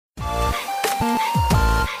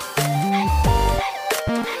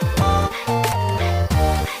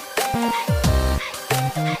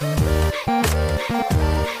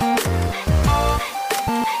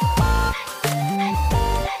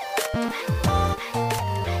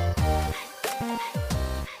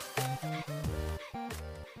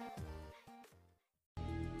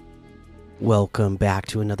Welcome back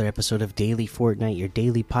to another episode of Daily Fortnite, your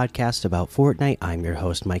daily podcast about Fortnite. I'm your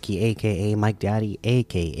host, Mikey, aka Mike Daddy,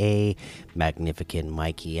 aka Magnificent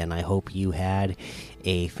Mikey, and I hope you had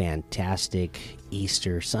a fantastic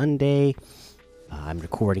Easter Sunday. I'm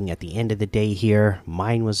recording at the end of the day here.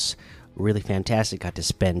 Mine was really fantastic. Got to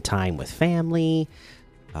spend time with family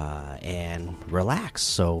and relax,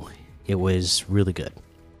 so it was really good.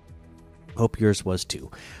 Hope yours was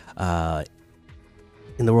too.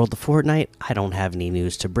 In the world of Fortnite, I don't have any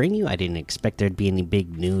news to bring you. I didn't expect there'd be any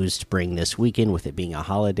big news to bring this weekend, with it being a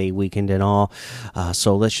holiday weekend and all.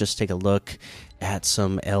 So let's just take a look at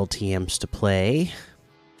some LTMs to play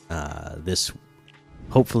this,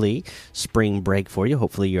 hopefully, spring break for you.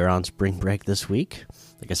 Hopefully you're on spring break this week.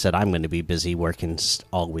 Like I said, I'm going to be busy working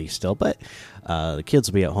all week still, but the kids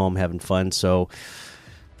will be at home having fun. So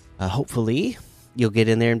hopefully you'll get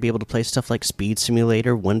in there and be able to play stuff like Speed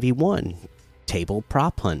Simulator 1v1. Table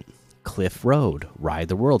Prop Hunt, Cliff Road, Ride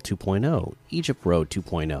the World 2.0, Egypt Road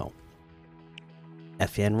 2.0,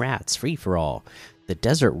 FN Rats, Free for All, The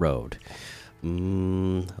Desert Road,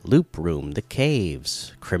 Loop Room, The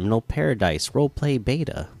Caves, Criminal Paradise, Roleplay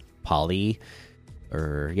Beta, Poly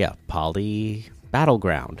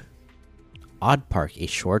Battleground, Odd Park, A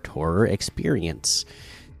Short Horror Experience,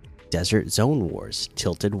 Desert Zone Wars,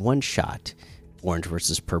 Tilted One Shot, Orange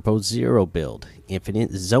vs. Purple Zero Build, Infinite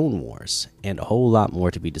Zone Wars, and a whole lot more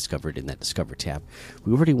to be discovered in that Discover tab.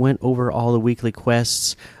 We already went over all the weekly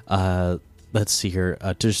quests. Let's see here.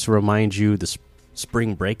 Just to remind you, the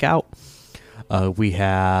Spring Breakout, we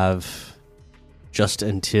have just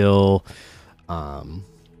until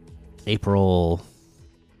April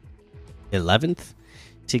 11th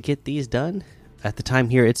to get these done. At the time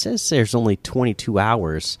here, it says there's only 22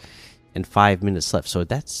 hours and 5 minutes left, so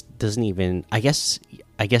that doesn't even. I guess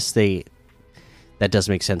that does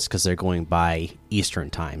make sense because they're going by Eastern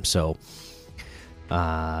time. So,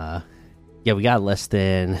 yeah, we got less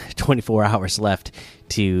than 24 hours left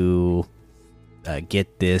to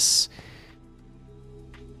get this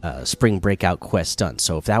spring breakout quest done.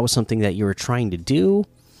 So, if that was something that you were trying to do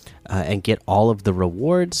and get all of the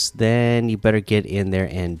rewards, then you better get in there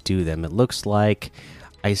and do them. It looks like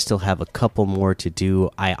I still have a couple more to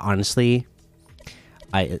do.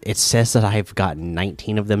 It says that I've gotten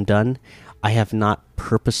 19 of them done. I have not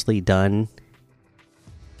purposely done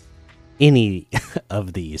any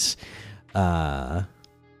of these.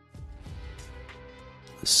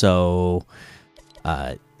 So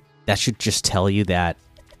that should just tell you that,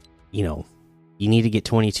 you need to get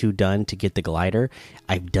 22 done to get the glider.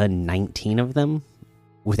 I've done 19 of them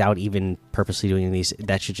without even purposely doing these.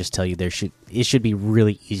 That should just tell you it should be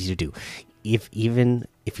really easy to do. If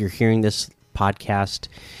you're hearing this podcast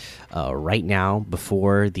right now,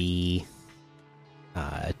 before the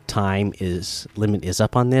time limit is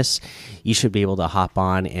up on this, you should be able to hop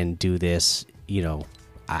on and do this.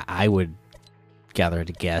 I would gather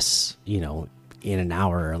to guess, in an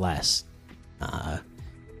hour or less.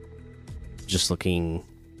 Just looking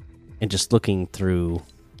through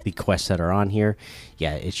the quests that are on here,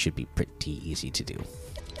 yeah, it should be pretty easy to do.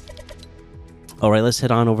 All right, let's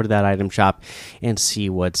head on over to that item shop and see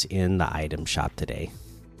what's in the item shop today.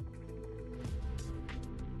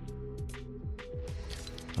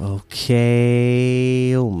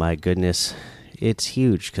 Okay, oh my goodness, it's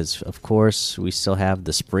huge because, of course, we still have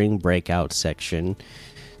the spring breakout section,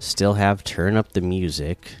 still have Turn Up the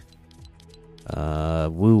Music,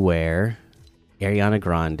 Woo Wear, Ariana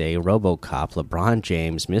Grande, RoboCop, LeBron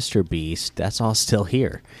James, Mr. Beast. That's all still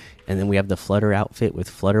here. And then we have the Flutter outfit with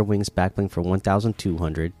Flutter Wings backbling for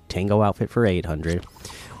 1,200, Tango outfit for 800,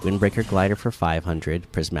 Windbreaker glider for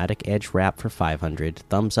 500, Prismatic Edge wrap for 500,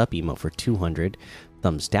 Thumbs up emote for 200,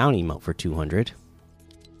 Thumbs down emote for 200.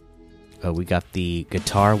 We got the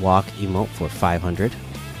Guitar Walk emote for 500.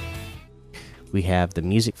 We have the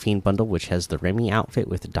Music Fiend bundle, which has the Remy outfit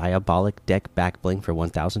with Diabolic Deck backbling for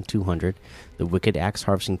 1,200, the Wicked Axe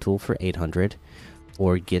harvesting tool for 800,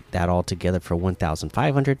 or get that all together for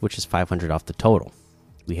 1,500, which is 500 off the total.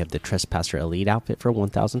 We have the Trespasser Elite outfit for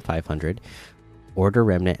 1,500, Order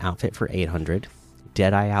Remnant outfit for 800,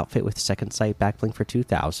 Deadeye outfit with Second Sight backbling for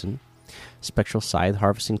 2,000, Spectral Scythe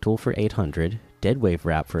harvesting tool for 800, Dead Wave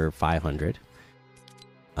wrap for 500.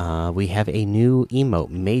 We have a new emote,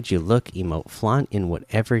 Made You Look emote, flaunt in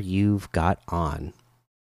whatever you've got on.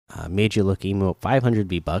 Made You Look emote, 500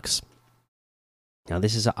 V-Bucks. Now,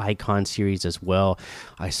 this is an icon series as well.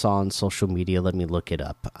 I saw on social media. Let me look it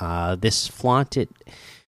up. This flaunted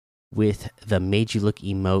with the Made You Look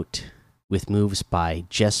emote with moves by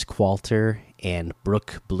Jess Qualter and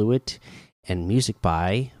Brooke Blewett and music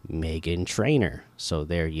by Megan Trainor. So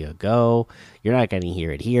there you go. You're not going to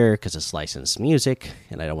hear it here because it's licensed music,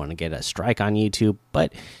 and I don't want to get a strike on YouTube,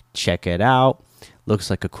 but check it out. Looks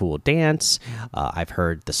like a cool dance. I've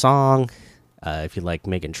heard the song. If you like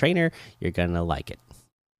Megan Trainor, you're going to like it.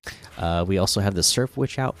 We also have the Surf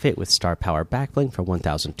Witch outfit with Star Power Backbling for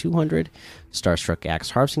 1,200, Starstruck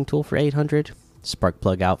Axe Harvesting Tool for 800, Spark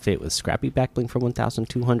Plug outfit with Scrappy Backbling for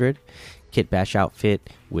 1,200, Kit Bash outfit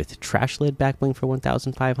with Trash Lid Backbling for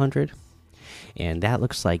 1,500. And that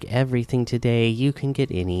looks like everything today. You can get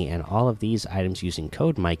any and all of these items using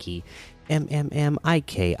code Mikey,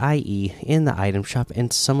 MMMIKIE, in the item shop,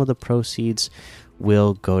 and some of the proceeds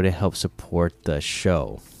will go to help support the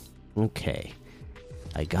show. Okay,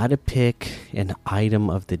 I gotta pick an item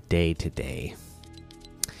of the day today.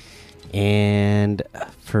 And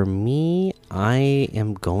for me, I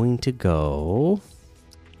am going to go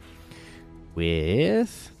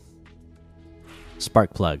with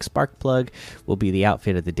Spark Plug. Spark Plug will be the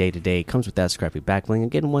outfit of the day today. Comes with that Scrappy Backbling,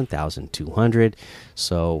 again 1,200.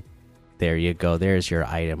 So there you go. There's your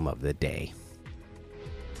item of the day.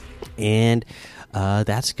 And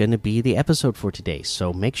that's going to be the episode for today.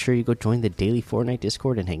 So make sure you go join the daily Fortnite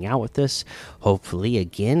Discord and hang out with us. Hopefully,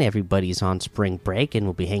 again, everybody's on spring break and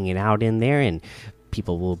we'll be hanging out in there, and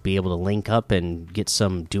people will be able to link up and get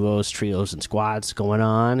some duos, trios, and squads going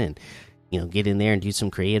on, and get in there and do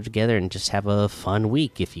some creative together and just have a fun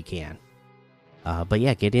week if you can. But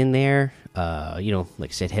yeah, get in there. Like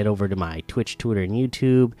I said, head over to my Twitch, Twitter, and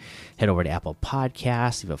YouTube. Head over to Apple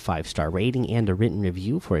Podcasts, leave a 5-star rating and a written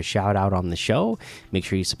review for a shout out on the show. Make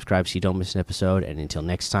sure you subscribe so you don't miss an episode. And until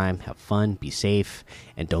next time, have fun, be safe,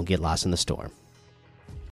 and don't get lost in the storm.